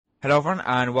Hello everyone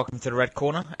and welcome to the Red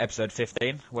Corner, episode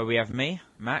 15, where we have me,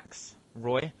 Max,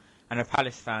 Roy, and a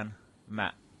Palace fan,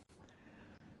 Matt.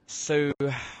 So,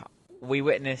 we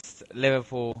witnessed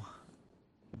Liverpool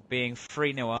being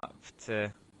 3-0 up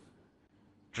to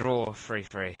draw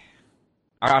 3-3.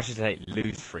 I should say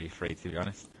lose 3-3, to be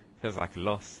honest. Feels like a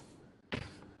loss.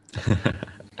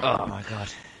 Oh my god.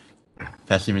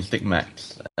 Pessimistic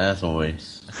Max, as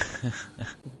always.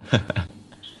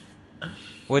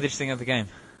 What did you think of the game?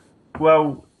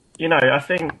 Well, I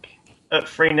think at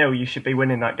 3-0 you should be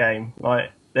winning that game.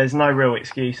 Like, there's no real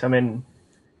excuse. I mean,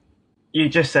 you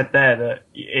just said there that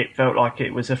it felt like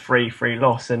it was a 3-3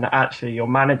 loss, and actually your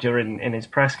manager in his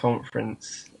press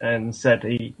conference said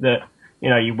that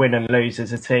you win and lose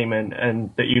as a team and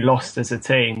that you lost as a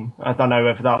team. I don't know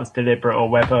whether that was deliberate or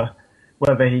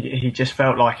whether he just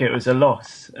felt like it was a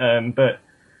loss. But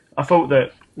I thought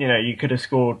that you could have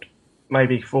scored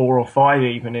maybe 4 or 5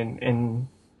 even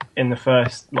in the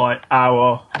first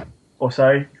hour or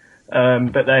so,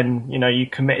 but then you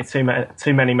committed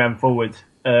too many men forward,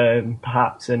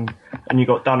 perhaps, and you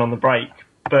got done on the break.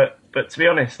 But to be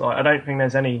honest, I don't think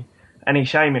there's any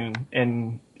shame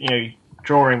in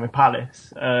drawing with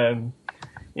Palace.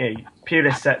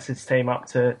 Pulis sets his team up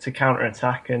to counter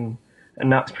attack, and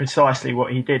that's precisely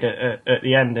what he did at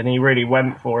the end, and he really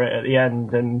went for it at the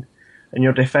end, and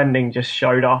your defending just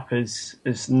showed up as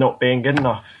not being good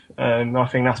enough. I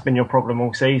think that's been your problem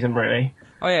all season, really.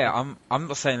 Oh yeah, I'm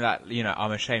not saying that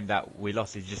I'm ashamed that we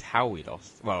lost. It's just how we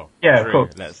lost. Well, yeah, drew, of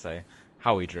course. Let's say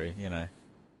how we drew. No,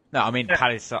 I mean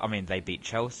Palace. I mean they beat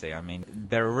Chelsea. I mean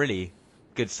they're a really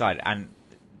good side, and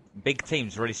big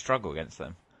teams really struggle against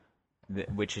them,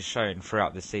 which is shown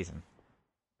throughout this season.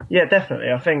 Yeah,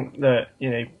 definitely. I think that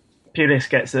Pulis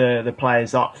gets the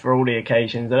players up for all the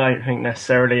occasions. I don't think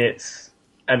necessarily it's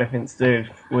anything to do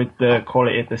with the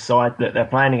quality of the side that they're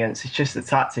playing against. It's just the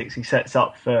tactics he sets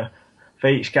up for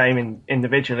each game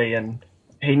individually, and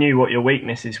he knew what your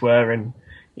weaknesses were. And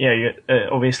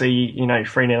obviously,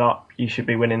 3-0 up, you should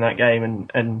be winning that game,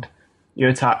 and you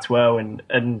attacked well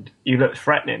and you looked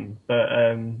threatening. But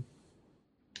at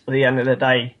the end of the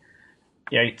day,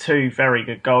 2 very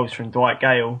good goals from Dwight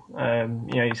Gale.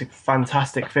 He's a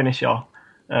fantastic finisher.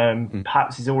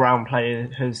 Perhaps his all-round play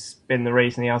has been the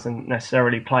reason he hasn't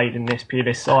necessarily played in this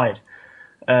Pulis side.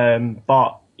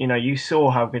 But you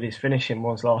saw how good his finishing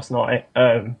was last night,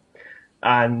 and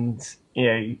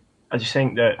I just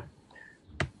think that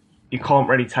you can't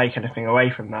really take anything away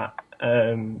from that.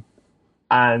 And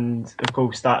of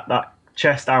course, that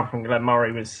chest down from Glenn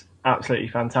Murray was absolutely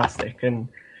fantastic. And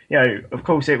of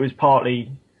course, it was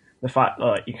partly the fact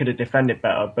that you could have defended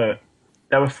better, but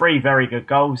there were 3 very good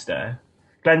goals there.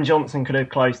 Glenn Johnson could have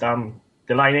closed down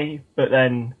Delaney, but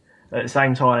then at the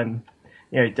same time,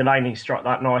 Delaney struck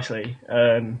that nicely,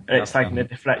 and it's taken a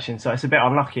deflection, so it's a bit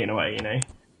unlucky in a way,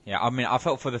 Yeah, I mean, I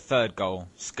felt for the third goal,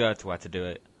 Skirtle had to do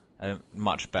it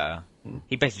much better.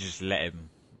 He basically just let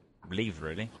him leave,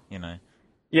 really,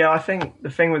 Yeah, I think the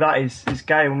thing with that is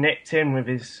Gale nipped in with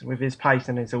his pace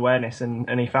and his awareness,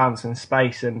 and he found some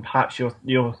space, and perhaps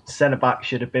your centre back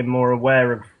should have been more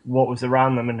aware of what was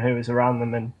around them and who was around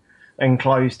them, and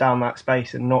close down that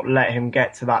space and not let him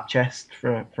get to that chest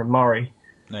from Murray.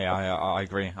 Yeah, I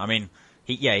agree. I mean,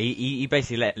 he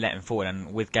basically let him forward,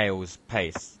 and with Gale's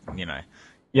pace, Yeah.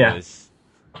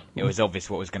 it was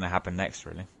obvious what was going to happen next,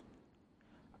 really.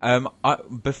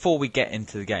 Before we get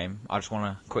into the game, I just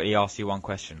want to quickly ask you one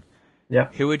question. Yeah.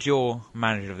 Who would your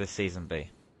manager of this season be?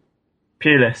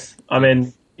 Pulis. I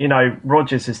mean,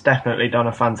 Rodgers has definitely done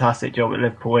a fantastic job at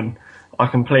Liverpool, and I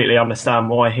completely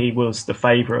understand why he was the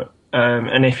favourite.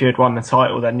 And if you had won the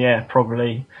title, then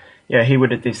probably, he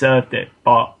would have deserved it.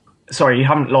 But sorry, you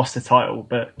haven't lost the title,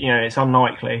 but it's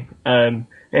unlikely.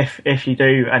 If you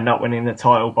do end up winning the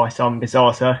title by some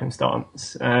bizarre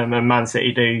circumstance, and Man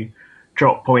City do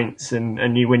drop points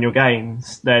and you win your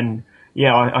games, then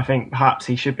I think perhaps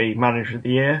he should be manager of the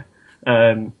year.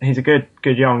 He's a good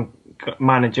young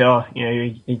manager.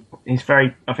 He's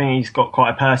very. I think he's got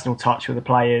quite a personal touch with the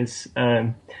players.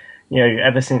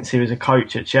 Ever since he was a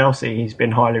coach at Chelsea, he's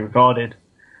been highly regarded.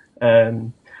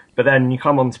 But then you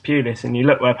come on to Pulis and you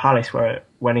look where Palace were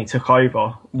when he took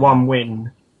over. 1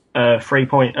 win, 3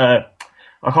 point. I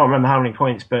can't remember how many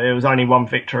points, but it was only 1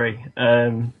 victory.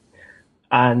 And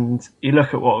you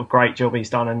look at what a great job he's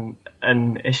done,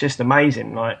 and it's just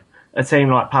amazing. Like a team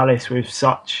like Palace with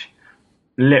such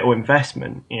little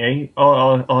investment,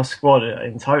 our squad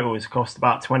in total has cost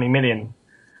about 20 million.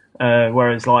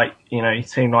 Whereas a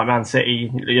team like Man City,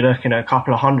 you're looking at a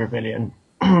couple of 100 million.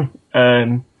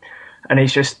 And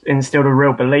he's just instilled a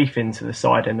real belief into the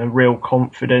side and a real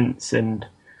confidence and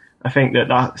I think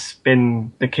that's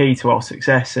been the key to our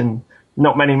success, and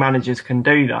not many managers can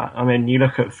do that. I mean, you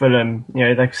look at Fulham,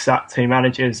 they've sacked 2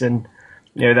 managers and,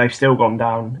 they've still gone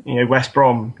down. West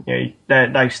Brom,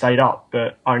 they've stayed up,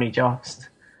 but only just.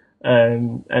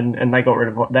 And they got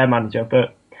rid of their manager.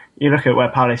 But you look at where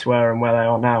Palace were and where they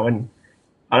are now, and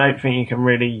I don't think you can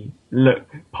really look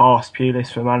past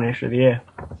Pulis for Manager of the Year.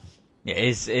 Yeah,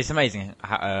 it's amazing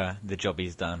how, the job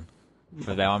he's done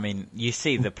for them. I mean, you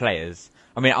see the players.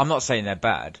 I mean, I'm not saying they're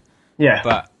bad. Yeah.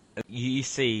 But you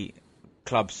see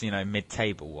clubs,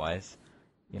 mid-table wise,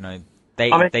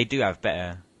 they do have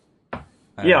better.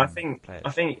 I think players. I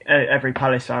think every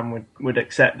Palace fan would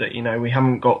accept that we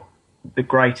haven't got the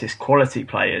greatest quality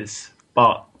players,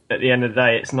 but at the end of the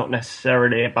day, it's not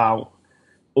necessarily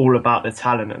all about the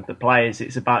talent of the players.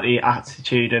 It's about the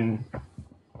attitude and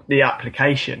the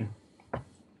application.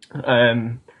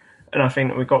 And I think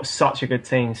that we've got such a good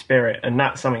team spirit, and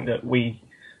that's something that we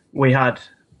had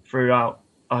throughout.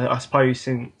 I suppose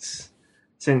since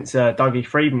Dougie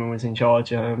Friedman was in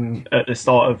charge at the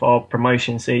start of our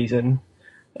promotion season.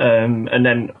 And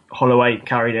then Holloway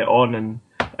carried it on,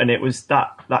 and it was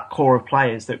that core of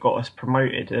players that got us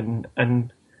promoted.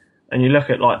 And you look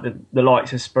at like the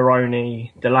likes of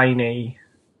Speroni, Delaney,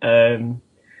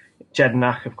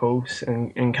 Jednak, of course,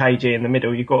 and KG in the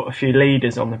middle. You've got a few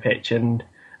leaders on the pitch, and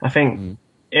I think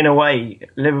in a way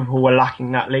Liverpool were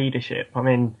lacking that leadership. I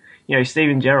mean,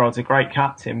 Steven Gerrard's a great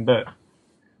captain, but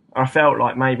I felt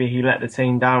like maybe he let the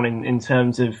team down in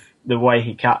terms of the way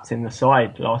he captained the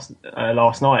side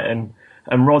last night, and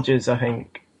Rodgers, I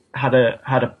think, had a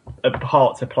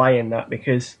part to play in that,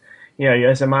 because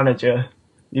as a manager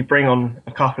you bring on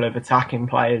a couple of attacking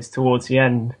players towards the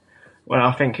end when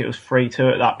I think it was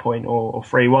 3-2 at that point, or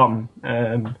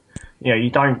 3-1. You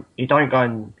don't go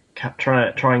and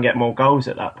try and get more goals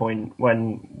at that point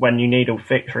when you need a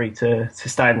victory to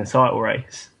stay in the title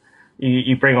race.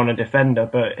 You bring on a defender,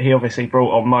 but he obviously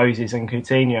brought on Moses and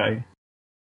Coutinho.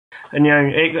 And,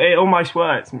 it almost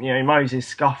worked. Moses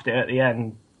scuffed it at the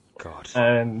end. God.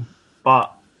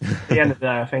 But at the end of the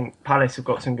day, I think Palace have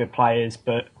got some good players,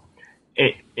 but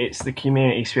it's the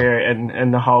community spirit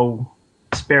and the whole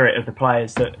spirit of the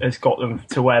players that has got them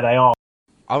to where they are.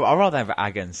 I'd rather have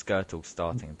Agger and Skirtle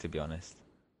starting, to be honest.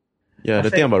 Yeah, the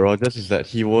thing about Rodgers is that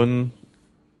he won't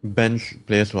bench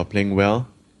players who are playing well.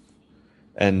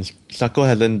 And Sacco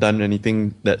hasn't done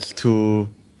anything that's too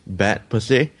bad, per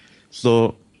se.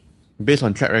 So, based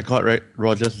on track record,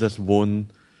 Rodgers just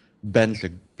won't bench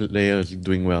a player who's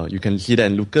doing well. You can see that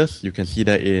in Lucas, you can see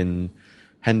that in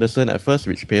Henderson at first,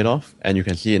 which paid off, and you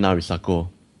can see it now with Sacco.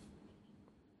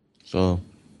 So,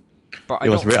 but it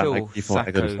was very feel unlikely for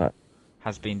Agger to start.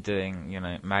 Has been doing,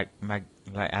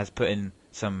 has put in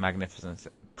some magnificent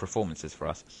performances for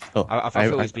us. Oh, I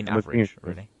feel he's been average,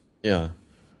 really. Yeah.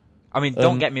 I mean,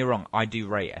 don't get me wrong, I do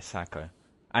rate Sacco.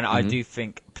 And I do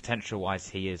think, potential-wise,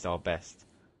 he is our best.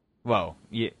 Well,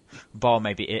 bar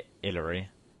maybe Hillary,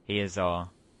 he is our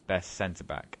best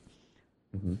centre-back.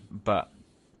 But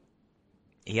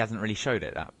he hasn't really showed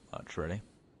it that much, really.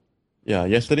 Yeah,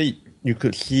 yesterday you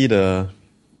could see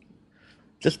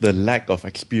just the lack of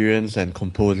experience and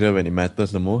composure when it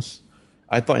matters the most.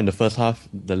 I thought in the first half,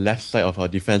 the left side of our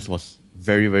defence was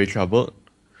very, very troubled.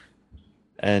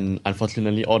 And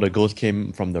unfortunately, all the goals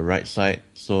came from the right side.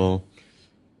 So,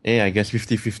 I guess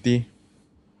 50-50.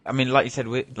 I mean, like you said,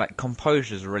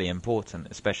 composure is really important,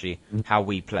 especially how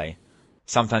we play.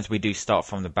 Sometimes we do start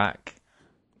from the back.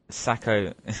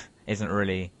 Sacco isn't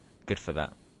really good for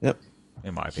that. Yep.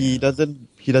 In my opinion.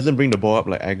 He doesn't bring the ball up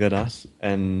like Agger does,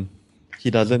 and he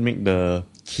doesn't make the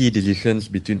key decisions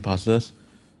between passes.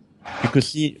 You could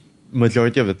see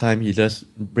majority of the time he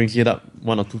just brings it up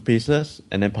 1 or 2 paces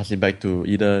and then pass it back to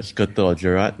either Skirtle or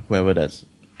Gerrard, whoever that's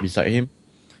beside him.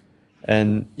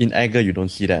 And in Agger, you don't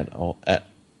see that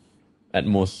at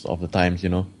most of the times,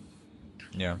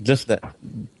 Yeah. Just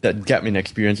that gap in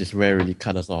experience is where it really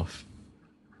cut us off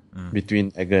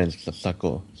between Agger and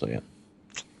Sacco. So yeah.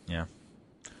 Yeah.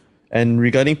 And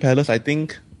regarding Palace, I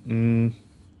think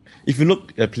if you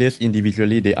look at players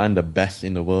individually, they aren't the best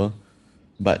in the world.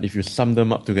 But if you sum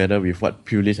them up together with what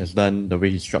Pulis has done, the way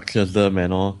he structures them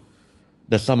and all,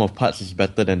 the sum of parts is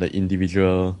better than the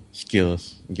individual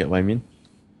skills. You get what I mean?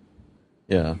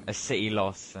 Yeah. A City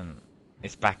loss and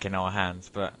it's back in our hands.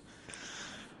 But,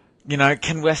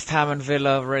 can West Ham and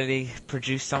Villa really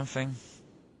produce something?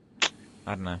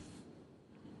 I don't know.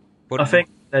 I think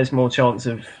there's more chance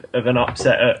of an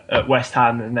upset at West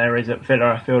Ham than there is at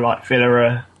Villa. I feel like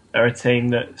Villa are a team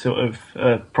that sort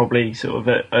of probably sort of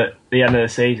at the end of the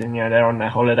season, they're on their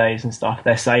holidays and stuff.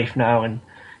 They're safe now, and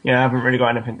haven't really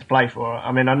got anything to play for.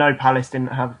 I mean, I know Palace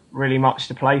didn't have really much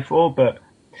to play for, but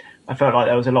I felt like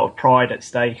there was a lot of pride at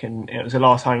stake, and it was the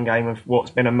last home game of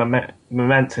what's been a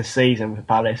momentous season for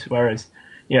Palace. Whereas,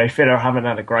 Villa haven't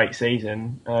had a great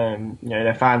season.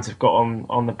 Their fans have got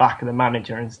on the back of the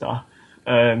manager and stuff.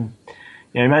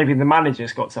 Maybe the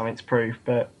manager's got something to prove,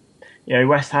 but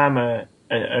West Ham are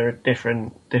a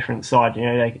different side.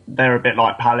 They're a bit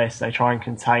like Palace. They try and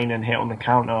contain and hit on the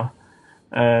counter.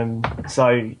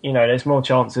 There's more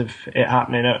chance of it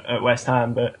happening at West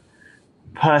Ham, but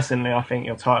personally, I think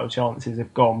your title chances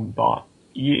have gone. But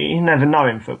you never know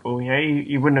in football.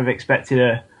 You wouldn't have expected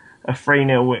a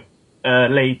 3-0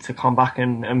 lead to come back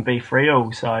and be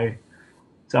 3-3.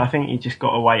 So I think you just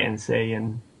got to wait and see.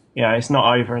 And it's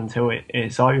not over until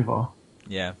it's over.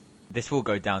 Yeah, this will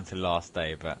go down to last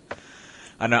day, but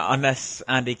I know unless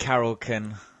Andy Carroll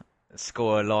can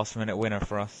score a last-minute winner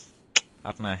for us,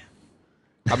 I don't know.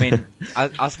 I mean,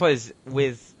 I suppose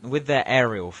with their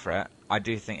aerial threat, I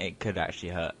do think it could actually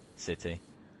hurt City.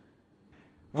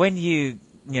 When you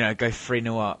go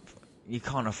 3-0 up, you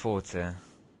can't afford to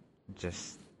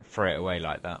just throw it away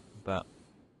like that. But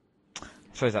I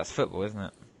suppose that's football, isn't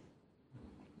it?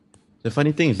 The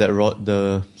funny thing is that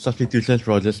the substitutions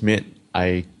Rodgers made,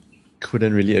 I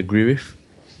couldn't really agree with.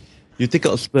 You take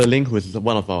out Sterling, who is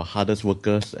one of our hardest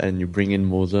workers, and you bring in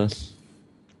Moses.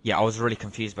 Yeah, I was really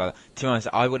confused by that. To be honest,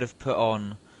 I would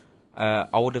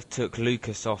have took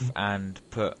Lucas off and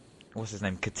put, what's his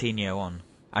name, Coutinho on.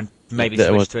 And maybe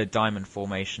switch to a diamond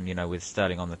formation, with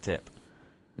Sterling on the tip.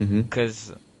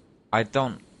 Because I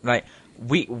don't,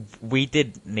 we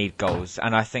did need goals,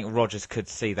 and I think Rodgers could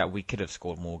see that we could have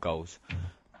scored more goals.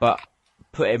 But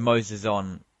putting Moses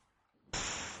on,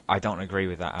 I don't agree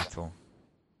with that at all.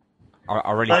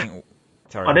 I really think...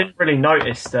 Sorry. I didn't really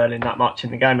notice Sterling that much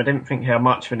in the game. I didn't think he had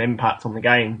much of an impact on the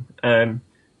game.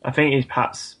 I think he's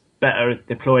perhaps better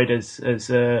deployed as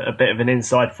a bit of an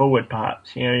inside forward,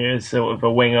 perhaps. As sort of a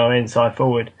winger inside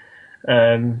forward.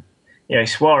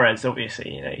 Suarez,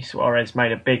 obviously, Suarez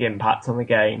made a big impact on the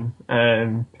game.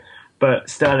 But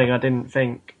Sterling, I didn't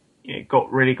think got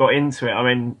into it. I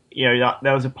mean,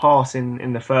 there was a pass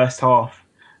in the first half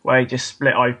where he just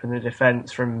split open the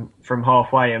defence from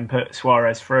halfway and put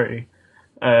Suarez through.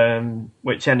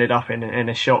 Which ended up in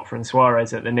a shot from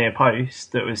Suarez at the near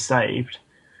post that was saved.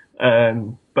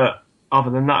 But other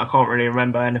than that, I can't really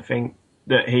remember anything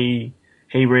that he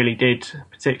really did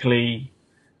particularly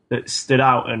that stood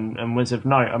out and was of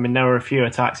note. I mean, there were a few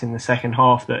attacks in the second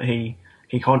half that he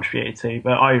contributed to,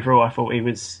 but overall, I thought he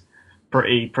was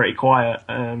pretty quiet,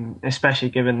 especially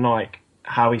given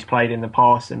how he's played in the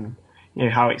past and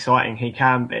how exciting he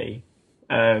can be.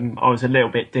 I was a little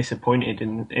bit disappointed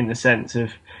in the sense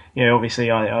of,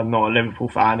 obviously I'm not a Liverpool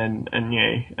fan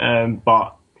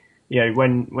but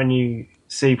when you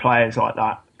see players like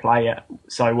that play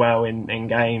so well in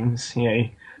games,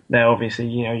 they're obviously,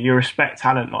 you respect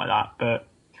talent like that. But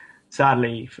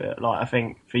sadly, I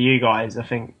think for you guys, I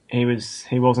think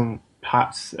he wasn't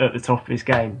perhaps at the top of his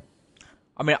game.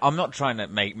 I mean, I'm not trying to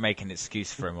make an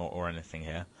excuse for him or anything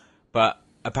here, but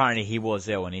apparently he was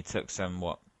ill and he took some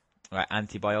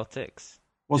antibiotics.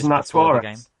 Wasn't that Suarez?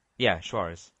 Game. Yeah,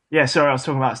 Suarez. Yeah, sorry, I was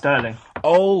talking about Sterling.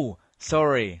 Oh,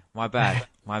 sorry, my bad.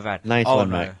 Nice oh, one,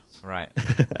 no. Mike. Right.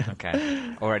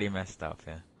 Okay. Already messed up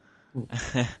here.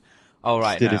 All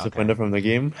right. Still disappointed from the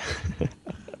game.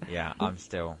 Yeah, I'm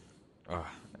still. Oh,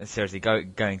 seriously,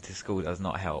 going to school does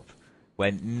not help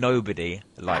when nobody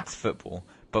likes football,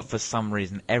 but for some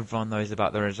reason everyone knows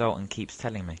about the result and keeps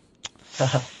telling me.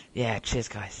 Yeah, cheers,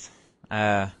 guys.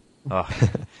 But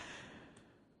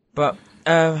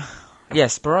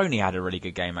Speroni had a really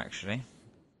good game actually.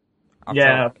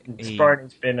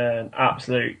 Speroni's been an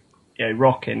absolute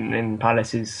rock in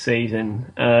Palace's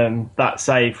season. That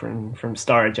save from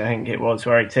Sturridge, I think it was,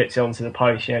 where he tips it onto the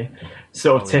post,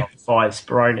 sort of typifies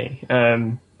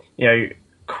Speroni.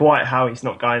 Quite how he's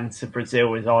not going to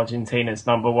Brazil as Argentina's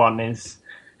number one is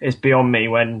beyond me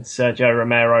when Sergio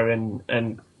Romero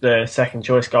and the second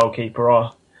choice goalkeeper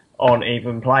aren't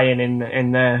even playing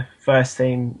in their first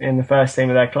team of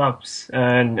their clubs,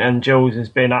 and Jules has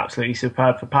been absolutely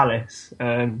superb for Palace.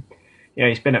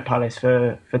 He's been at Palace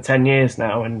for 10 years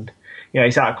now, and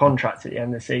he's out of contract at the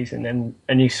end of the season,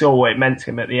 and you saw what it meant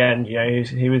to him at the end.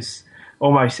 He was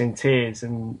almost in tears,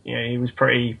 and he was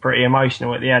pretty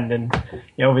emotional at the end, and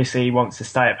obviously he wants to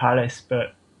stay at Palace,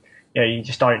 but you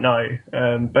just don't know.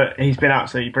 But he's been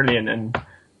absolutely brilliant, and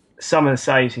some of the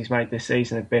saves he's made this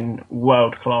season have been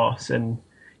world class, and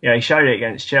he showed it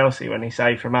against Chelsea when he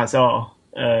saved from Hazard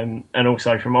and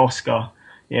also from Oscar.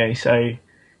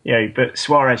 But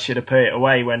Suarez should have put it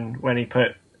away when he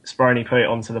put Speroni put it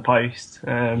onto the post.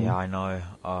 Yeah, I know.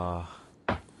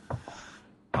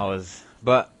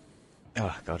 But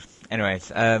oh god.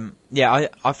 Anyways,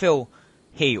 I feel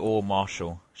he or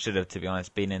Marshall should have, to be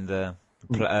honest, been in the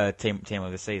team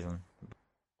of the season.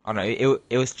 I don't know.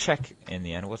 It was Czech in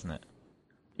the end, wasn't it?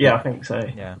 Yeah, I think so.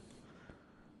 Yeah.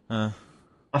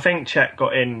 I think Czech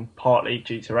got in partly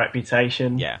due to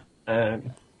reputation. Yeah.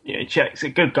 Czech's a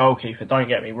good goalkeeper. Don't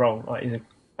get me wrong. Like, he's an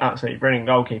absolutely brilliant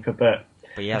goalkeeper, but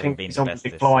he I hasn't think been he's the on best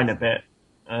decline a bit.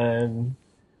 And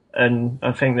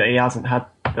I think that he hasn't had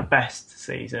the best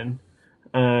season.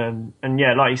 And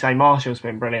yeah, like you say, Marshall's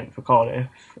been brilliant for Cardiff,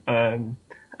 and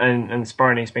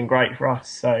Speroni's been great for us.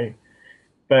 So,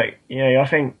 but I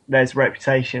think there's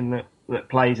reputation that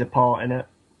plays a part in it.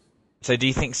 So, do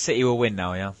you think City will win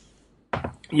now? Yeah.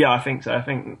 Yeah, I think so. I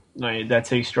think they're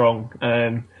too strong.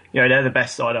 They're the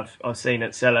best side I've seen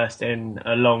at Selhurst in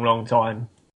a long, long time.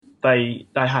 They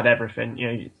had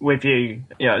everything. With you,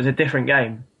 it was a different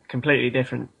game, completely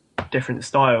different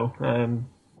style.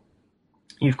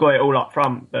 You've got it all up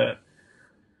front, but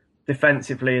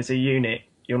defensively as a unit,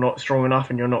 you're not strong enough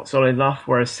and you're not solid enough.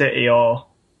 Whereas City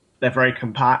they're very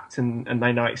compact and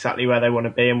they know exactly where they want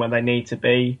to be and where they need to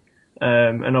be.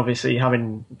 And obviously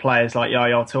having players like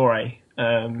Yaya Toure,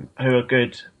 who are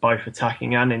good both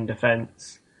attacking and in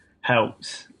defence,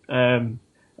 helps.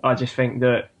 I just think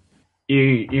that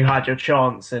you had your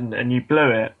chance and you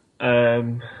blew it.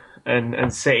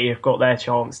 And City have got their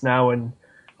chance now, and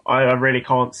I really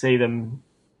can't see them,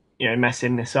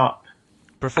 messing this up.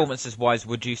 Performances wise,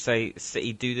 would you say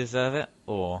City do deserve it,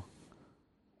 or?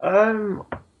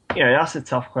 That's a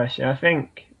tough question. I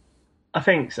think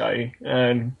so.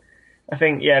 I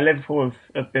think Liverpool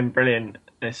have been brilliant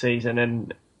this season,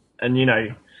 and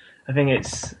I think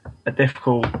it's a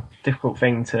difficult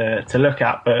thing to look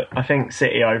at. But I think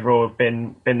City overall have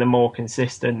been the more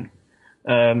consistent.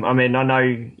 I know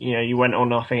you went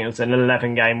on. I think it was an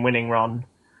 11-game winning run,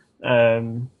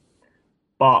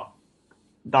 but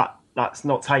that's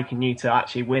not taking you to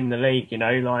actually win the league.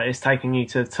 It's taking you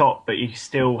to the top, but you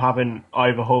still haven't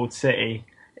overhauled City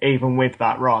even with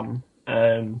that run.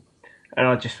 And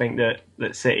I just think that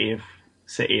City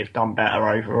have done better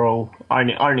overall,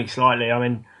 only slightly.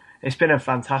 It's been a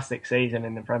fantastic season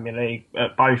in the Premier League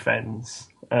at both ends,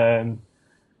 and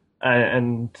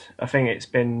I think it's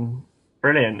been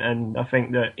brilliant. And I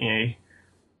think that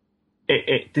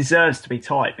it deserves to be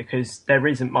tight because there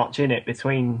isn't much in it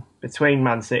between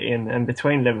Man City and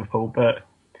between Liverpool. But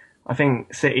I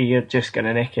think City are just going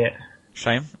to nick it.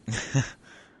 Shame.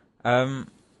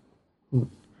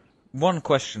 One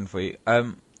question for you.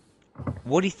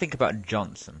 What do you think about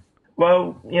Johnson?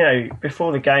 Well,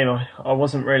 before the game, I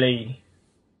wasn't really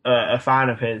a fan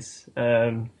of his.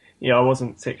 I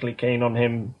wasn't particularly keen on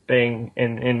him being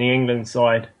in the England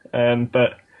side.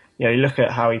 But you look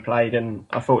at how he played, and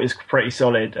I thought he was pretty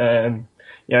solid.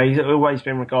 He's always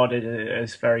been regarded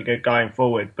as very good going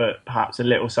forward, but perhaps a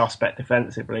little suspect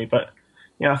defensively. But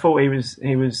I thought he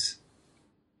was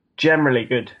generally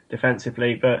good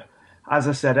defensively. But as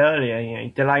I said earlier,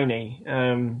 Delaney,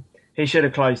 he should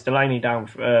have closed Delaney down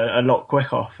a lot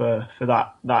quicker for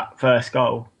that first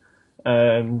goal.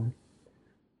 And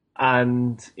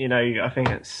I think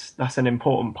that's an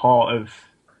important part of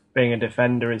being a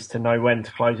defender, is to know when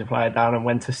to close a player down and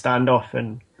when to stand off.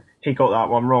 And he got that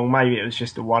one wrong. Maybe it was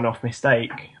just a one-off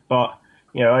mistake, but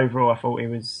overall I thought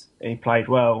he played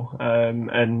well.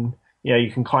 And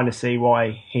you can kind of see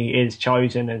why he is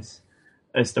chosen as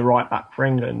the right back for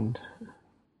England.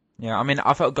 Yeah,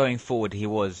 I felt going forward he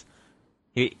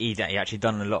actually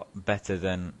done a lot better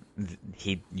than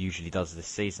he usually does this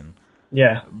season.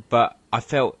 Yeah, but I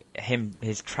felt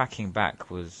his tracking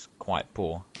back was quite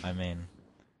poor.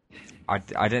 I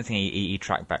don't think he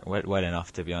tracked back well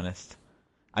enough, to be honest.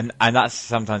 And that's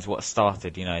sometimes what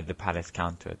started, the Palace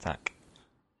counter attack.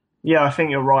 Yeah, I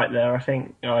think you're right there. I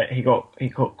think he got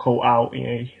caught out.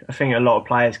 I think a lot of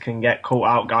players can get caught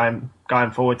out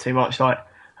going forward too much.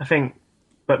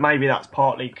 But maybe that's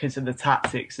partly because of the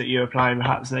tactics that you were playing.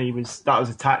 Perhaps that was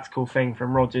a tactical thing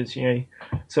from Rodgers.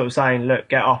 Sort of saying, look,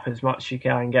 get up as much as you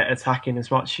can, get attacking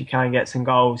as much as you can, get some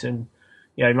goals, and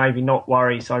maybe not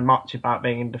worry so much about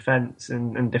being in defence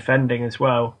and defending as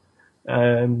well.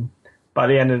 But at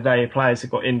the end of the day, players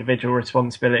have got individual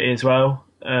responsibility as well.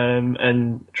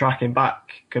 And tracking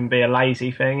back can be a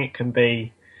lazy thing. It can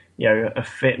be, a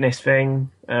fitness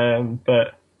thing.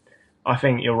 But I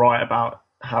think you're right about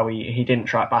how he didn't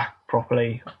track back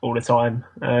properly all the time.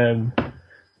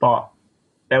 But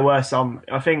there were some.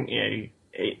 I think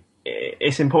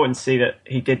it's important to see that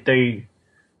he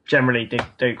generally did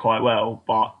do quite well,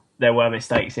 but there were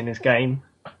mistakes in his game.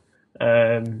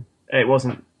 And It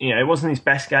wasn't, it wasn't his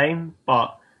best game,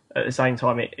 but at the same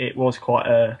time, it was quite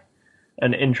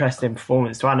an interesting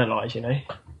performance to analyse.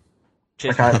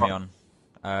 Cheers for coming on.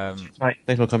 Right.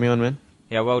 Thanks for coming on, man.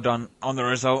 Yeah, well done on the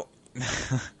result.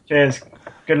 Cheers.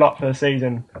 Good luck for the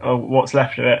season, or what's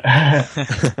left of it.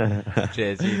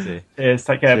 Cheers, you too. Cheers.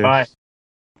 Take care. Cheers. Bye.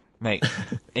 Mate,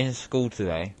 in school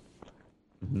today,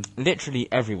 literally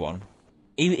everyone,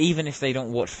 even if they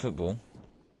don't watch football,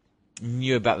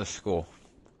 knew about the score.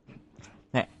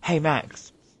 Hey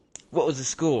Max, what was the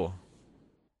score?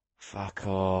 Fuck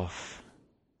off.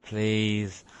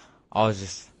 Please.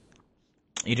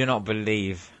 You do not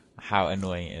believe how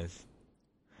annoying it is.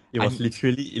 It was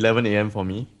literally 11 a.m. for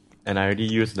me, and I already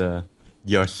used the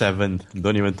 "You're 7th,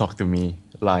 don't even talk to me"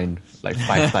 line like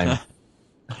 5 times.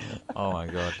 Oh my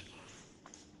god.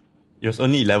 It was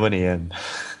only 11 a.m.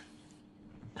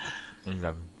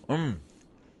 11.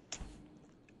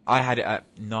 I had it at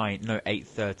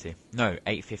 8:30. No,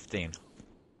 8:15.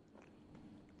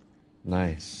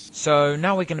 Nice. So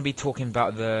now we're going to be talking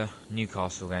about the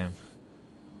Newcastle game.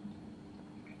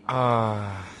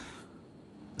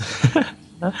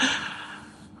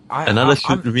 Another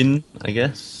should win, I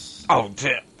guess. Oh,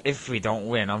 if we don't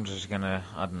win, I'm just going to,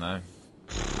 I don't know,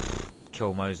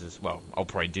 kill Moses. Well, I'll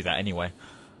probably do that anyway.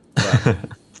 But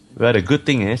Well, the good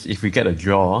thing is, if we get a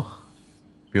draw,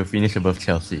 we'll finish above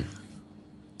Chelsea.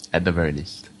 At the very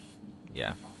least.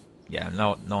 yeah,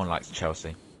 no one likes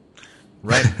Chelsea.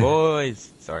 Red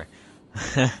boys! Sorry.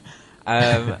 To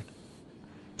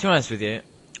be honest with you,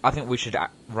 I think we should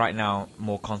right now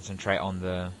more concentrate on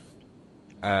the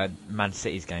Man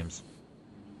City's games.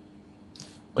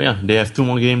 Oh yeah, they have 2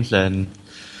 more games and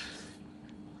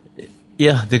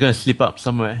yeah, they're gonna slip up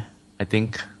somewhere, I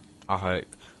think. I hope.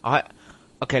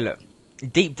 Okay, look,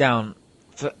 deep down,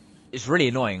 it's really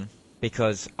annoying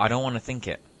because I don't want to think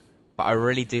it, but I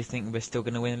really do think we're still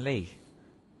going to win the league.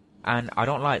 And I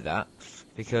don't like that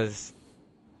because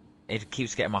it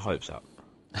keeps getting my hopes up.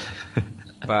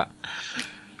 But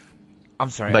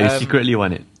I'm sorry. But you secretly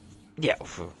want it. Yeah.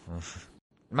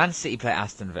 Man City play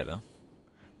Aston Villa.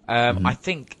 I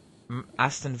think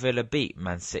Aston Villa beat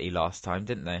Man City last time,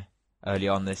 didn't they? Early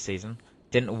on this season.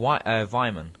 Didn't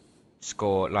Weimann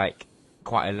score like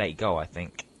quite a late goal, I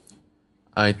think.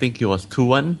 I think it was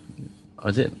 2-1.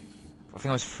 Was it? I think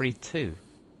it was 3-2.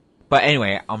 But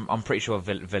anyway, I'm pretty sure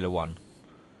Villa won.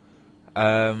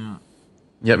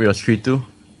 Yep, it was 3-2.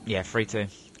 Yeah, 3-2.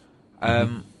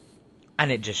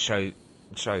 And it just shows,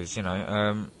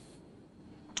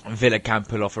 Villa can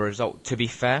pull off a result. To be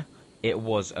fair, it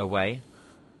was away.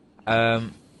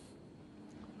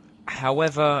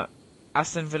 However,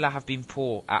 Aston Villa have been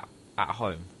poor at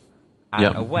home.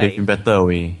 And away, they've been better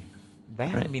away. They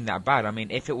haven't been that bad. I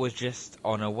mean, if it was just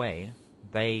on away,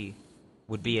 they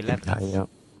would be 11th.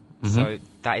 So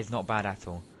that is not bad at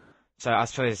all. So I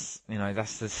suppose,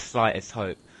 that's the slightest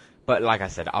hope. But like I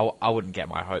said, I wouldn't get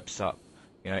my hopes up.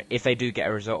 If they do get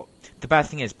a result. The bad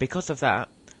thing is, because of that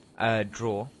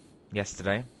draw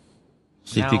yesterday,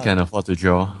 City can afford to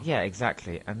draw. Yeah,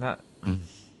 exactly. And that,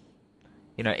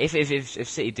 if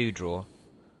City do draw,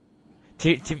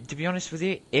 to be honest with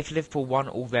you, if Liverpool won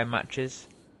all their matches,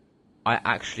 I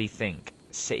actually think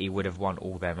City would have won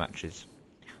all their matches.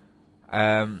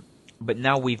 But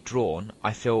now we've drawn,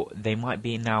 I feel they might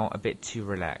be now a bit too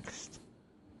relaxed.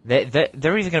 They're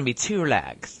either going to be too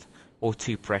relaxed or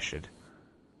too pressured.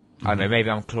 I don't know, maybe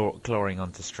I'm clawing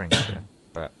onto strings here,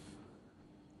 but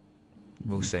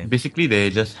we'll see. Basically,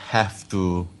 they just have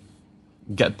to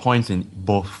get points in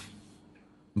both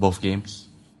games.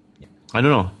 Yeah. I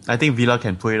don't know. I think Villa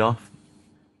can pull it off.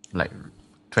 Like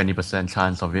 20%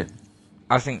 chance of it.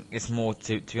 I think it's more,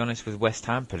 to be honest, with West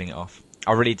Ham pulling it off.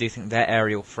 I really do think their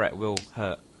aerial threat will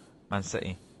hurt Man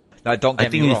City. Like, don't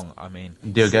get me wrong. I mean,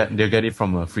 they'll get it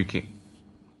from a free kick.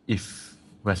 If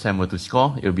West Ham were to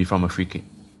score, it'll be from a free kick.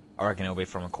 I reckon it'll be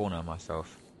from a corner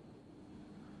myself.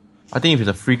 I think if it's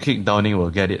a free kick, Downing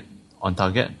will get it on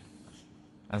target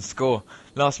and score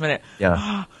last minute.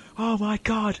 Yeah. Oh my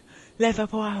God,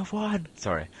 Liverpool have won.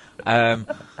 Sorry.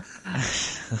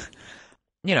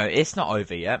 It's not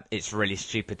over yet. It's really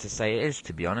stupid to say it is,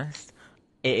 to be honest.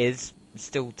 It is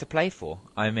still to play for.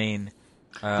 I mean...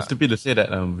 it's stupid to say that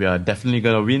we are definitely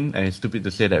going to win, and it's stupid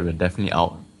to say that we're definitely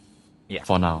out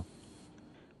for now.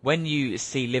 When you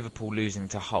see Liverpool losing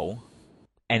to Hull,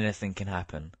 anything can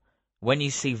happen. When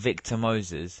you see Victor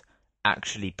Moses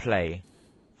actually play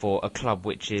for a club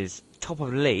which is top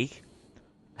of the league,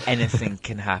 anything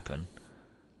can happen.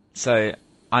 So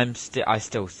I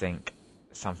still think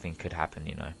something could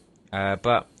happen,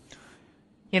 but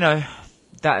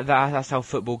that's how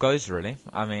football goes, really.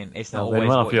 I mean, it's not When always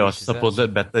one what of your you deserve.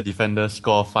 supposed better defenders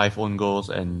score 5 own goals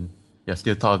and you're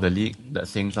still top of the league,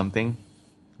 that's saying something.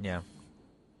 Yeah,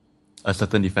 A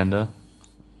certain defender.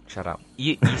 shut up.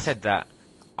 You said that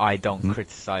I don't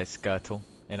criticise Skirtle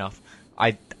enough.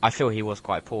 I feel he was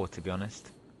quite poor, to be honest.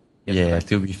 Yeah, yesterday.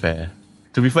 to be fair.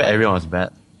 To be fair, everyone was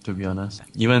bad, to be honest.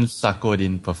 Even Sacco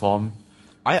didn't perform.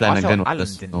 I Flanagan felt was Allen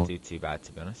just didn't do too bad,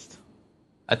 to be honest.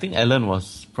 I think Allen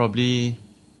was probably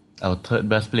our third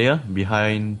best player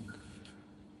behind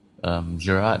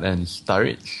Gerrard and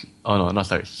Sturridge. Oh no, not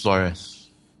Sturridge, Suarez.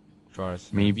 Suarez.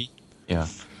 Maybe? Yeah.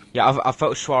 Yeah, I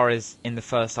felt Suarez in the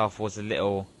first half was a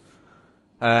little,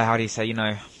 how do you say,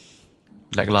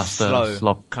 Lackluster,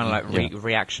 slow, kind of like yeah.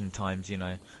 reaction times,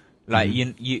 Like,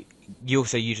 you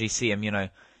also usually see him,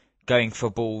 going for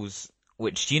balls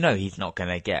which he's not going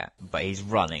to get, but he's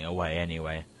running away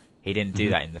anyway. He didn't do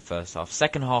that in the first half.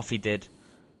 Second half he did,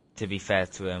 to be fair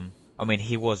to him. I mean,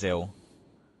 he was ill.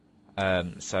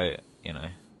 So,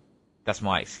 that's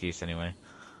my excuse anyway.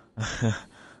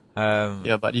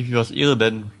 Yeah, but if he was ill,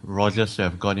 then Rodgers should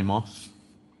have got him off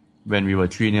when we were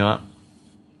 3-0 up.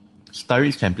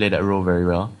 Sturridge can play that role very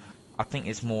well. I think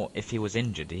it's more if he was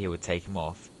injured, he would take him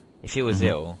off. If he was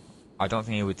ill, I don't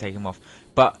think he would take him off.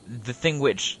 But the thing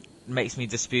which makes me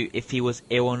dispute if he was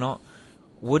ill or not,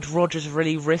 would Rodgers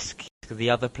really risk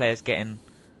the other players getting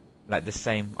like the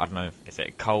same? I don't know. Is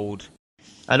it cold?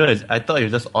 I don't know. I thought it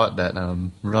was just odd that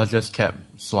Rodgers kept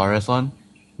Suarez on,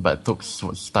 but took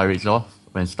Sturridge off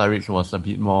when Sturridge was a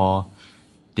bit more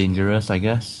dangerous, I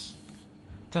guess.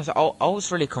 So I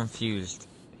was really confused.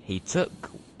 He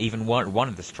took even one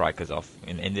of the strikers off.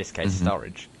 In this case,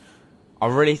 Sturridge. I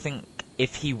really think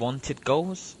if he wanted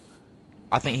goals,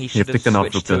 I think he should have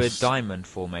switched to a diamond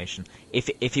formation.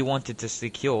 If he wanted to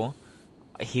secure,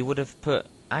 he would have put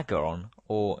Agger on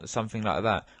or something like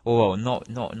that. Or not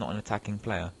an attacking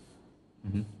player.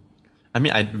 I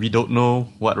mean, we don't know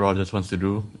what Rodgers wants to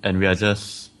do, and we are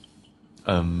just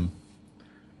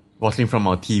watching from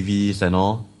our TVs and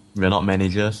all. We're not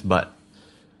managers, but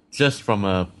just from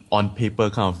a on paper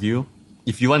kind of view,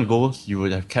 if you want goals, you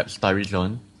would have kept Sturridge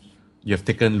on. You have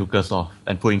taken Lucas off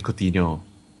and put in Coutinho.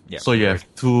 Yeah, so you have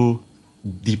 2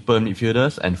 deeper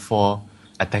midfielders and 4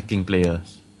 attacking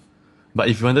players. But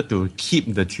if you wanted to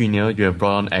keep the 3-0, you have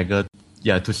brought on Agger,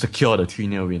 to secure the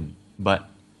 3-0 win. But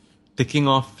taking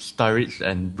off Sturridge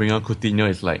and bringing on Coutinho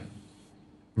is like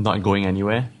not going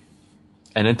anywhere.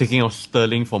 And then taking off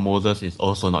Sterling for Moses is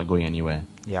also not going anywhere.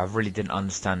 Yeah, I really didn't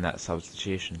understand that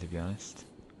substitution, to be honest.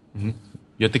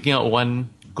 You're taking out one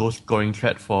goal-scoring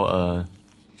threat for a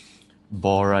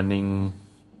ball-running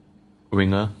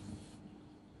winger.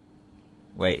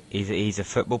 Wait, he's a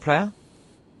football player?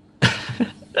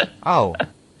 Oh,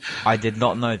 I did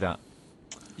not know that.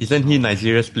 Isn't he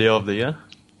Nigeria's Player of the Year?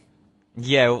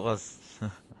 Yeah, it was.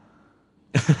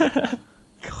 God.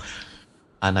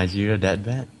 Are Nigeria that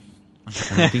bad? I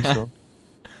don't think so.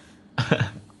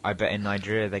 I bet in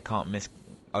Nigeria they can't miss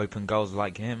open goals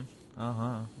like him.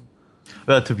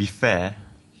 Well, to be fair,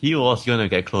 he was going to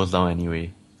get closed down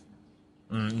anyway.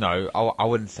 No, I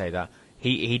wouldn't say that.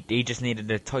 He just needed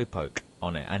a toe poke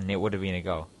on it, and it would have been a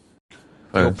goal.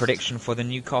 Your prediction for the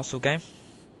Newcastle game?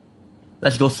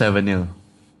 Let's go 7-0.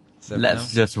 7-0?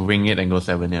 Let's just wing it and go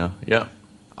 7-0. Yep.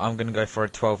 I'm going to go for a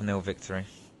 12-0 victory.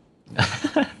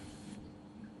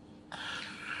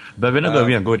 But we're not going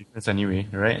to win a goal difference anyway,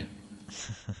 right?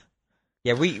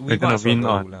 Yeah, we might as well go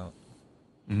all out.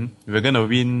 We're going to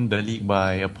win the league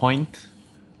by a point.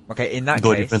 Okay, in that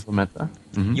goal case, difference will matter.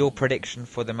 Your prediction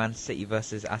for the Man City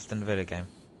versus Aston Villa game?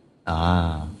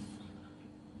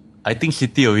 I think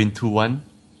City will win 2-1.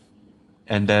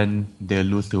 And then they'll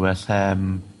lose to West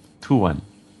Ham 2-1.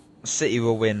 City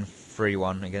will win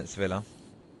 3-1 against Villa.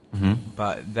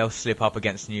 But they'll slip up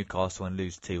against Newcastle and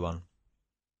lose 2-1.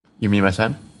 You mean West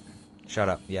Ham? Shut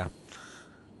up, yeah.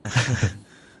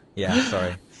 Yeah,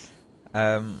 sorry.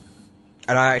 And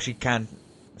I actually can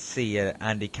see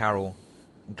Andy Carroll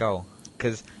goal.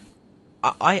 Because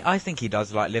I think he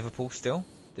does like Liverpool still,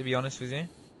 to be honest with you.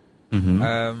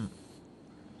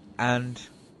 And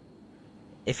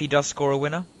if he does score a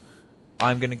winner,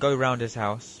 I'm going to go round his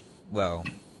house. Well,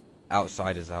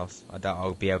 outside his house. I doubt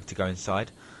I'll be able to go inside.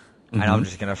 And I'm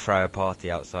just going to throw a party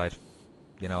outside.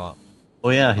 You know what? Oh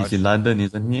yeah, he's in London,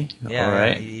 isn't he? Yeah, all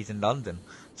right. He's in London.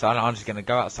 So I'm just going to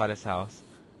go outside his house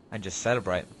and just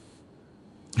celebrate.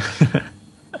 I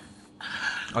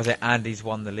was like, Andy's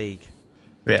won the league.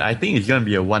 Wait, I think it's going to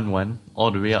be a 1-1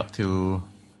 all the way up to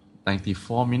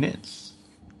 94 minutes.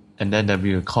 And then there'll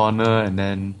be a corner and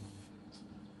then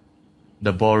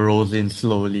the ball rolls in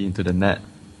slowly into the net.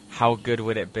 How good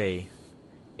would it be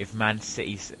if Man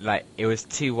City's like it was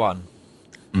 2-1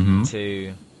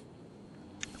 to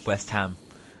West Ham,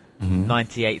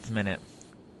 98th minute,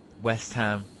 West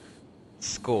Ham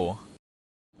score.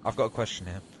 I've got a question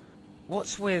here.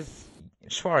 What's with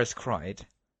Suarez cried?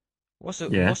 What's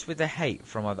with the hate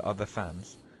from other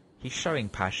fans? He's showing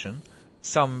passion.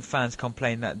 Some fans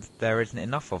complain that there isn't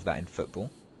enough of that in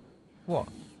football. What?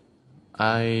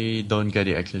 I don't get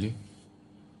it actually.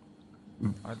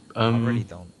 I really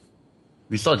don't.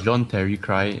 We saw John Terry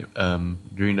cry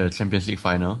during the Champions League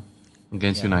final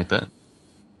against United.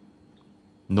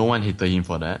 No one hated him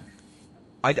for that.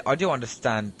 I do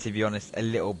understand, to be honest, a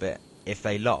little bit if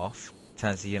they laugh. In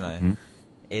terms of,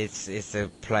 it's a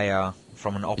player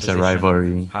from an opposition. It's a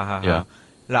rivalry. Ha ha ha. Yeah.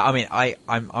 Like, I mean,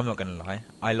 I'm not gonna lie.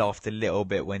 I laughed a little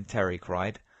bit when Terry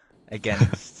cried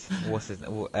against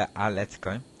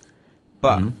Atletico,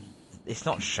 but it's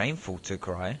not shameful to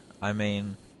cry. I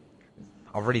mean,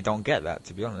 I really don't get that,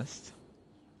 to be honest.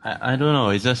 I don't know.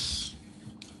 It's just.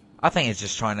 I think it's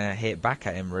just trying to hit back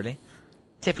at him, really.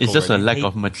 Typical, it's just really. a lack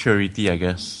of maturity, I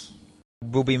guess.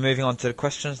 We'll be moving on to the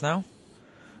questions now.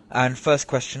 And first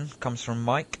question comes from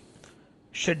Mike.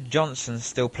 Should Johnson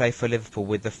still play for Liverpool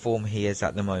with the form he is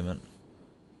at the moment?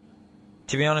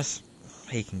 To be honest,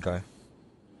 he can go.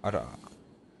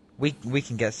 We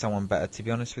can get someone better, to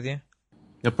be honest with you.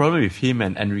 The problem with him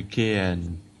and Enrique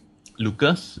and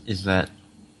Lucas is that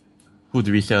who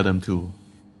do we sell them to?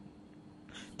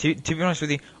 To be honest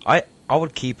with you, I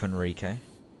would keep Enrique.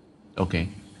 Okay.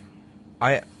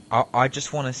 I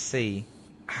just want to see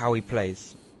how he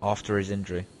plays after his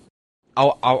injury.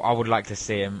 I would like to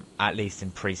see him at least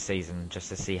in pre-season just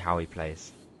to see how he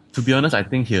plays. To be honest, I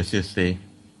think he'll still stay.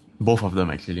 Both of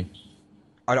them, actually.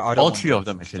 All three of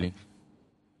them, actually.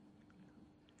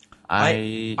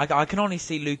 I can only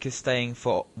see Lucas staying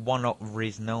for one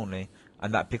reason only,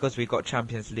 and that because we've got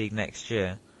Champions League next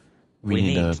year, we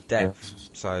need depth.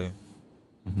 So,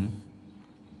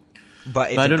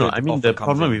 but I don't know. I mean, the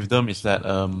problem with them is that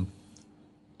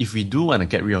if we do want to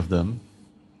get rid of them,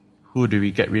 who do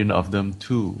we get rid of them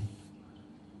to?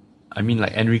 I mean,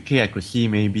 like Enrique, I could see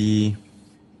maybe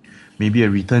a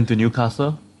return to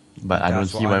Newcastle, but I don't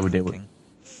see why they would.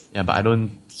 Yeah, but I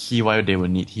don't see why they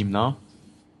would need him now.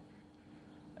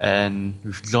 And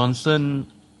with Johnson,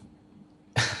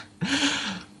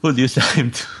 who do you sell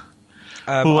him to?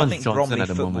 Who wants I think Johnson Bromley at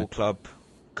the Football moment? Club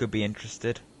could be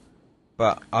interested,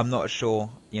 but I'm not sure.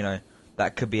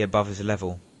 That could be above his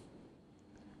level.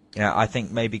 I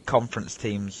think maybe conference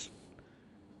teams.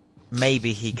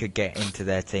 Maybe he could get into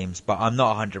their teams, but I'm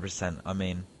not 100%. I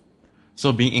mean,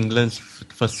 so being England's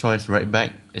first choice right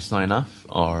back is not enough,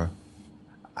 or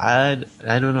I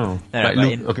don't know.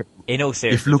 In all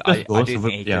seriousness, I do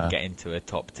think he could get into a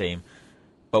top team.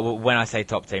 But when I say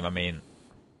top team, I mean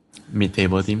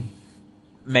mid-table team.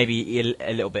 Maybe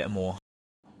a little bit more.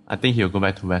 I think he'll go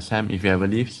back to West Ham if he ever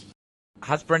leaves.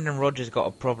 Has Brendan Rodgers got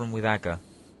a problem with Agger?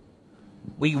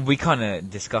 We kind of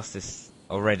discussed this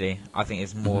already. I think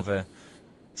it's more of a...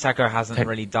 Saka hasn't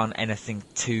really done anything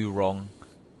too wrong.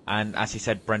 And as you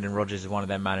said, Brendan Rodgers is one of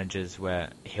their managers where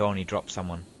he'll only drop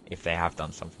someone if they have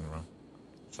done something wrong.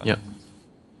 So. Yep.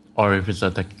 Or if it's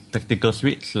a tactical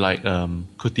switch, like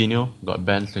Coutinho got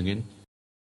benched again.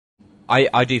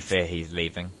 I do fear he's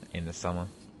leaving in the summer.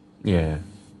 Yeah.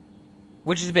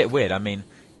 Which is a bit weird. I mean,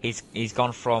 he's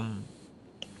gone from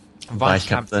vice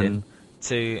captain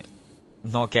to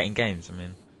not getting games.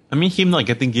 I mean, him not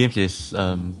getting games is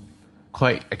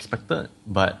quite expected,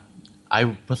 but I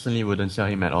personally wouldn't sell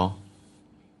him at all.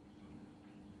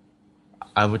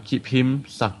 I would keep him,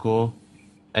 Sako,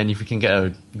 and if we can get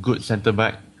a good centre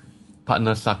back,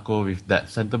 partner Sako with that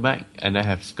centre back, and then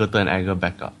have Skirter and Agger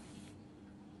back up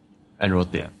and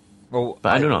rotate. Yeah. Well,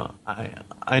 but I don't know.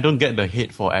 I don't get the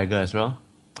hate for Agger as well.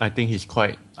 I think he's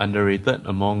quite underrated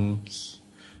amongst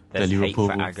the Liverpool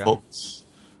folks.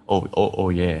 Oh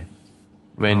yeah.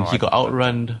 When he got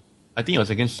outrun, I think it was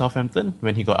against Southampton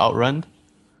when he got outrun.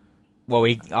 Well,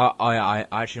 I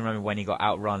actually remember when he got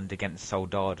outrun against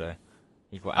Soldado.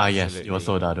 He got yes, it was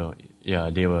Soldado. Yeah,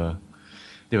 they were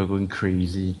going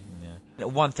crazy. Yeah.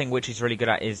 One thing which he's really good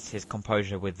at is his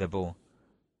composure with the ball,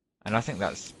 and I think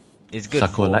is good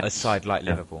for a side like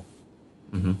Liverpool.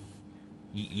 Mm-hmm.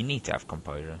 You need to have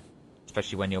composure,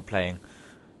 especially when you're playing,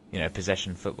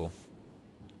 possession football.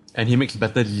 And he makes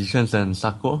better decisions than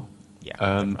Sako.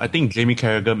 Yeah. I think Jamie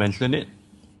Carragher mentioned it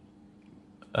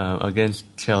against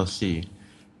Chelsea.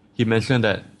 He mentioned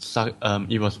that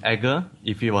it was Agger.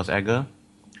 If it was Agger,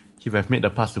 he would have made the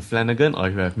pass to Flanagan, or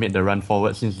he would have made the run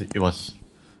forward since it was.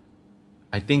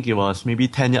 I think it was maybe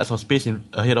 10 yards of space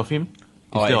ahead of him.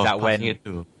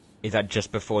 Is that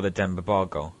just before the Demba Ba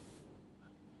goal?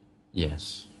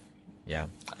 Yes. Yeah.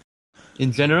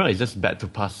 In general, it's just bad to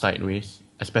pass sideways,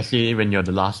 especially when you're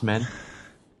the last man.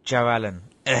 Joe Allen.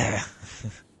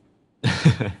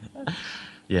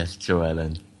 Yes, Joe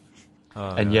Allen.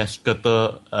 Oh, And God. yes,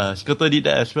 Skirtle did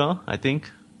that as well, I think,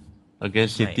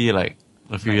 against Mate. City like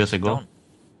a few years ago. Don't.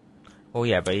 Oh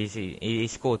yeah, but he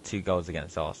scored 2 goals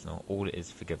against Arsenal. All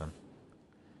is forgiven.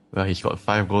 Well, he's got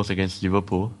 5 goals against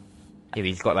Liverpool, Yeah, but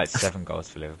he's got like 7 goals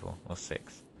for Liverpool, or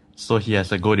 6. so he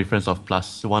has a goal difference of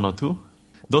plus 1 or 2.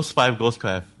 Those 5 goals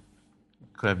could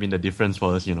have been the difference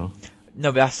for us, you know.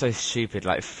 No, but that's so stupid.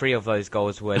 Like 3 of those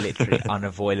goals were literally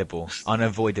unavoidable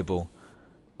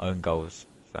own goals.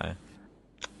 So,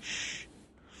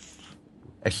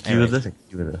 Excuse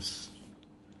us.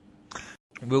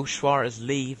 will Suarez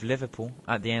leave Liverpool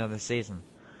at the end of the season?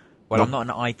 Well, No. I'm not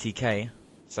an ITK,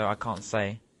 so I can't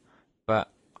say. But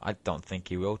I don't think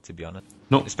he will, to be honest.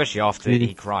 No, Especially after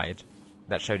he cried.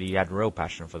 That showed he had real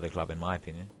passion for the club, in my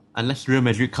opinion. unless Real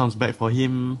Madrid comes back for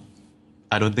him,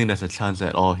 I don't think there's a chance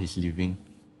at all he's leaving.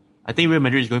 I think Real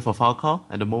Madrid is going for Falcao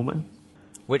at the moment.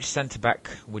 Which centre-back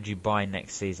would you buy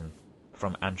next season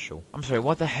from Anshul? I'm sorry,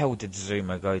 what the hell did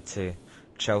Zuma go to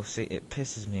Chelsea? It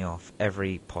pisses me off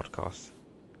every podcast.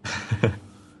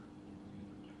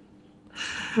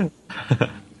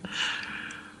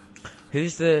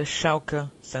 Who's the Schalke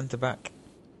centre-back?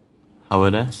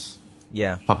 Havertz,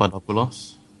 Yeah.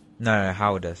 Papadopoulos. No,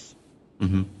 Howardus.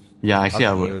 Mm-hmm. Yeah, actually,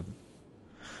 I would.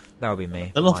 That would be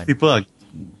me. A lot Mine. of people are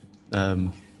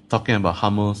talking about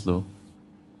Hummels though.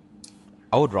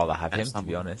 I would rather have him, That's to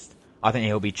be someone. honest. I think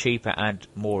he'll be cheaper and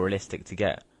more realistic to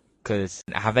get. Because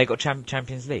have they got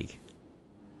Champions League?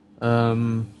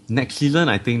 Next season,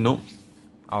 I think no.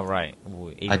 Oh, right.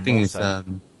 Well, even I think more it's so.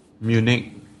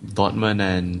 Munich, Dortmund,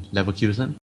 and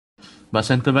Leverkusen. But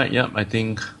centre back, yep, I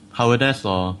think Havertz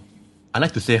or I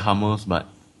like to say Hummels, but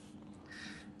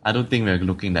I don't think we're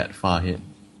looking that far ahead.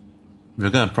 We're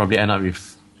gonna probably end up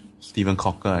with Steven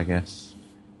Cocker, I guess.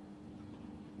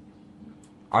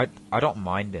 I don't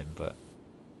mind him, but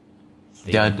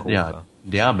They are, Steven yeah, Coker.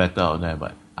 they are better out there,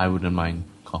 but I wouldn't mind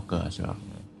Cocker as well.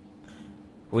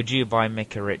 Would you buy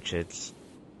Micah Richards?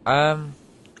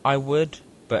 I would,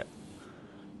 but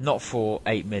not for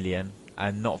 8 million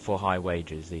and not for high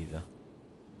wages either.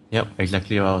 Yep,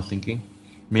 exactly what I was thinking. 'Cause,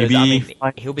 Maybe I mean,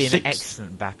 5, he'll be 6. an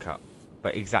excellent backup,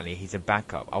 but exactly, he's a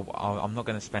backup. I'm not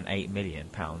going to spend £8 million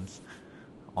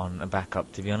on a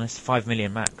backup, to be honest. 5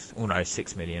 million max. Oh no,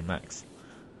 6 million max.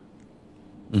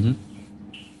 Mm-hmm.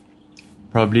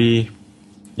 Probably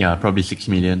 6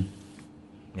 million,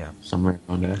 Yeah. somewhere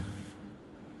around there.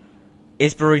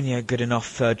 Is Mourinho a good enough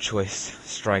third choice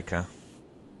striker?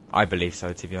 I believe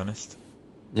so, to be honest.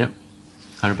 Yep,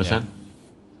 100%.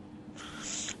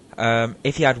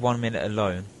 If you had 1 minute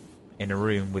alone in a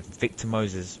room with Victor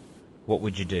Moses, what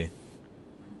would you do?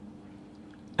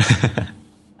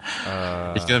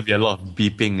 It's gonna be a lot of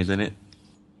beeping, isn't it?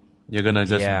 You're gonna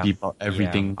just beep out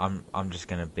everything. Yeah, I'm just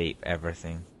gonna beep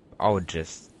everything. I would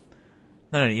just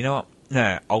no. You know what?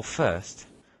 No, I'll first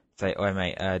say, "Oh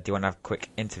mate, do you want to have a quick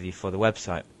interview for the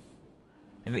website?"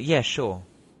 And yeah, sure.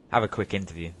 Have a quick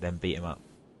interview, then beat him up.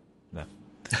 No,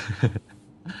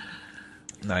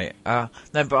 no,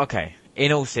 but okay.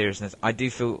 In all seriousness, I do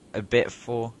feel a bit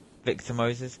for Victor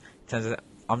Moses. In terms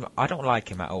of, I don't like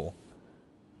him at all,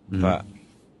 but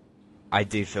I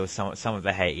do feel some of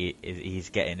the hate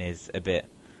he's getting is a bit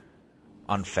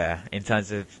unfair. In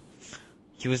terms of,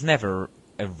 he was never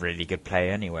a really good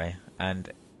player anyway,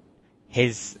 and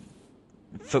his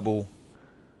football,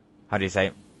 how do you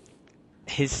say,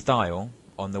 his style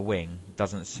on the wing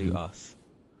doesn't suit us.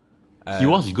 He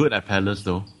was good at Palace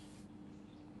though.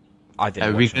 I didn't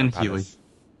At watch him Wigan, at Palace.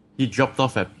 he dropped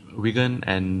off at Wigan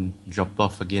and dropped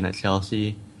off again at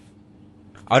Chelsea.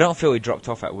 I don't feel he dropped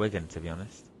off at Wigan, to be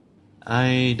honest.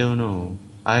 I don't know.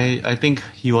 I think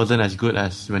he wasn't as good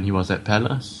as when he was at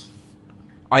Palace.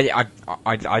 I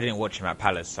didn't watch him at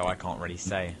Palace, so I can't really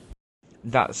say.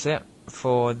 That's it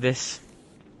for this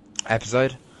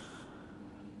episode.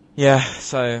 Yeah,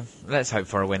 so let's hope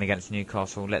for a win against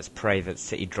Newcastle. Let's pray that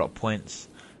City drop points.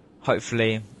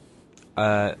 Hopefully,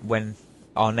 when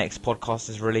our next podcast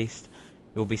is released,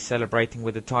 we'll be celebrating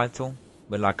with the title.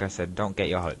 But like I said, don't get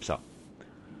your hopes up.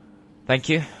 Thank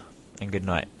you, and good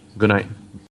night. Good night.